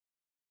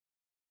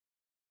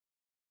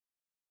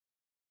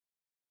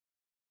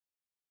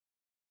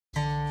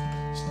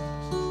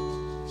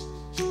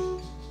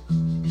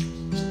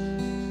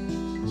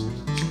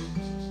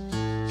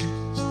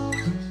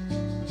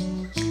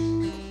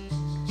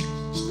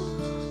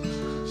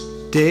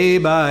day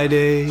by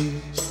day,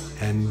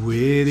 and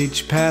with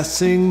each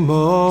passing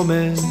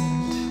moment,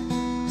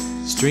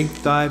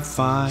 strength I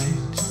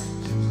find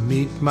to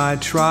meet my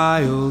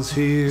trials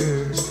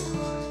here,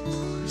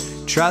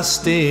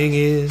 trusting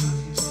in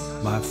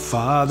my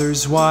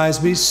Father's wise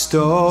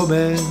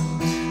bestowment.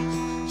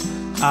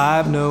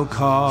 I've no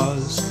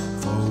cause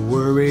for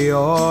worry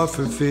or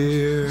for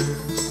fear.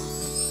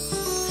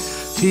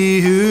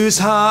 He whose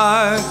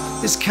heart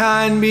is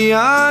kind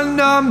beyond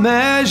all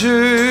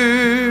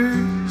measure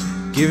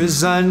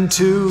gives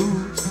unto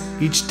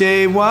each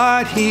day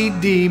what he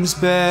deems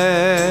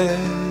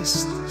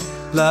best.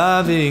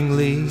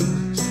 Lovingly,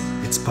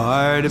 it's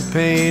part of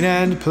pain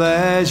and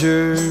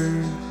pleasure,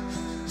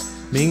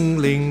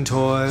 mingling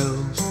toil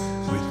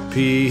with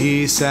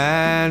peace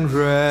and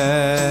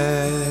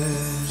rest.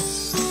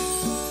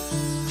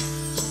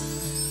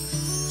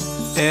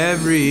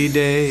 Every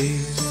day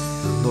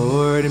the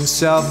Lord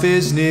himself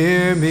is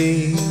near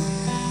me,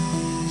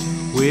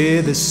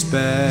 with a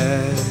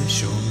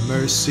special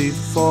mercy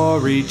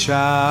for each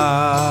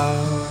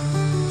hour.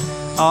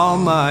 All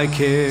my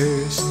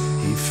cares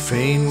he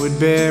fain would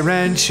bear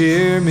and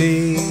cheer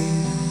me,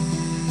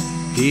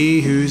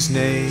 he whose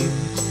name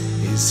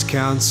is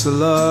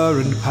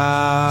Counselor and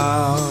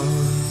Power.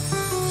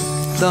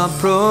 The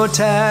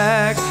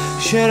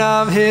protection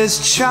of his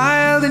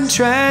child and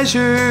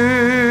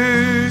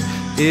treasure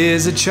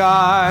is a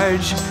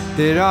charge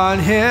that on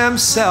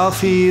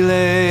himself he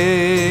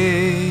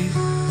laid.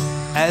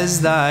 As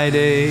thy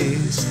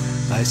days,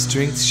 thy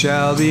strength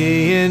shall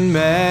be in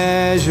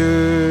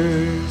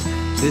measure,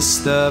 this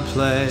the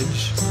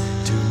pledge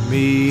to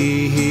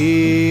me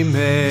he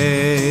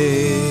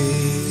made.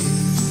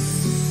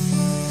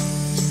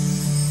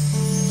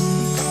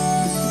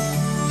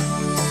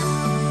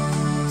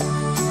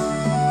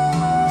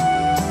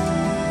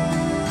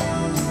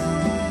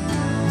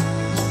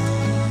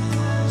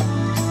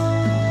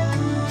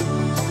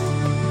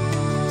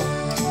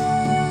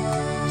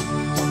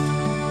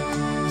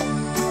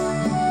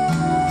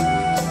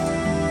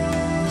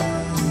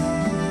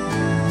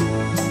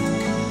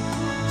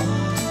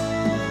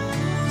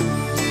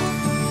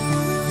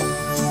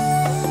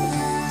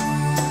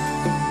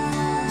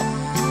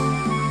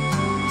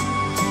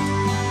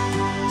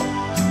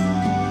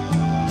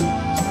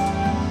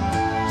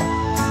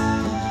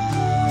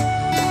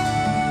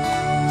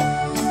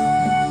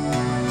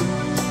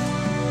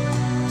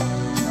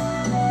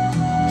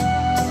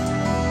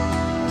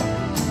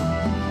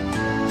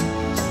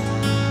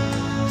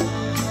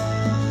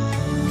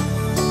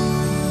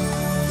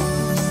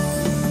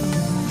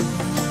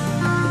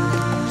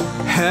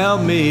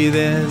 Help me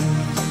then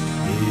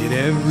in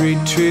every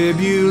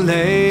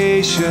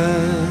tribulation,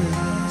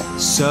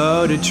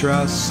 so to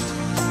trust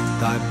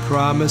thy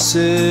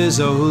promises,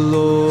 O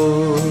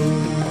Lord,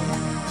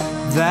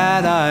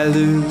 that I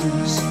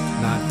lose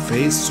not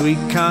faith's sweet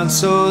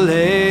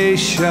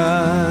consolation,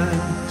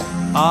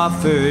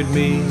 offered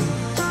me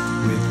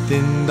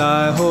within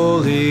thy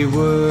holy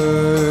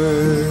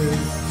word.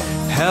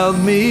 Help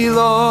me,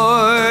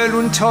 Lord,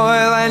 when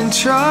toil and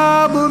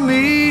trouble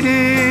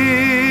meeting,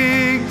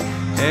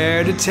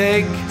 ere to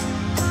take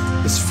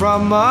is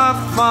from my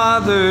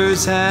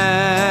Father's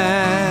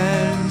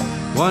hand.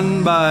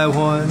 One by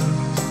one,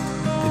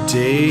 the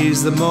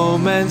days, the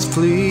moments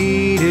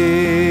fleeting,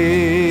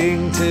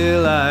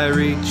 till I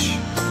reach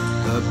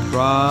the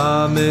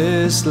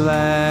promised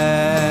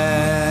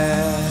land.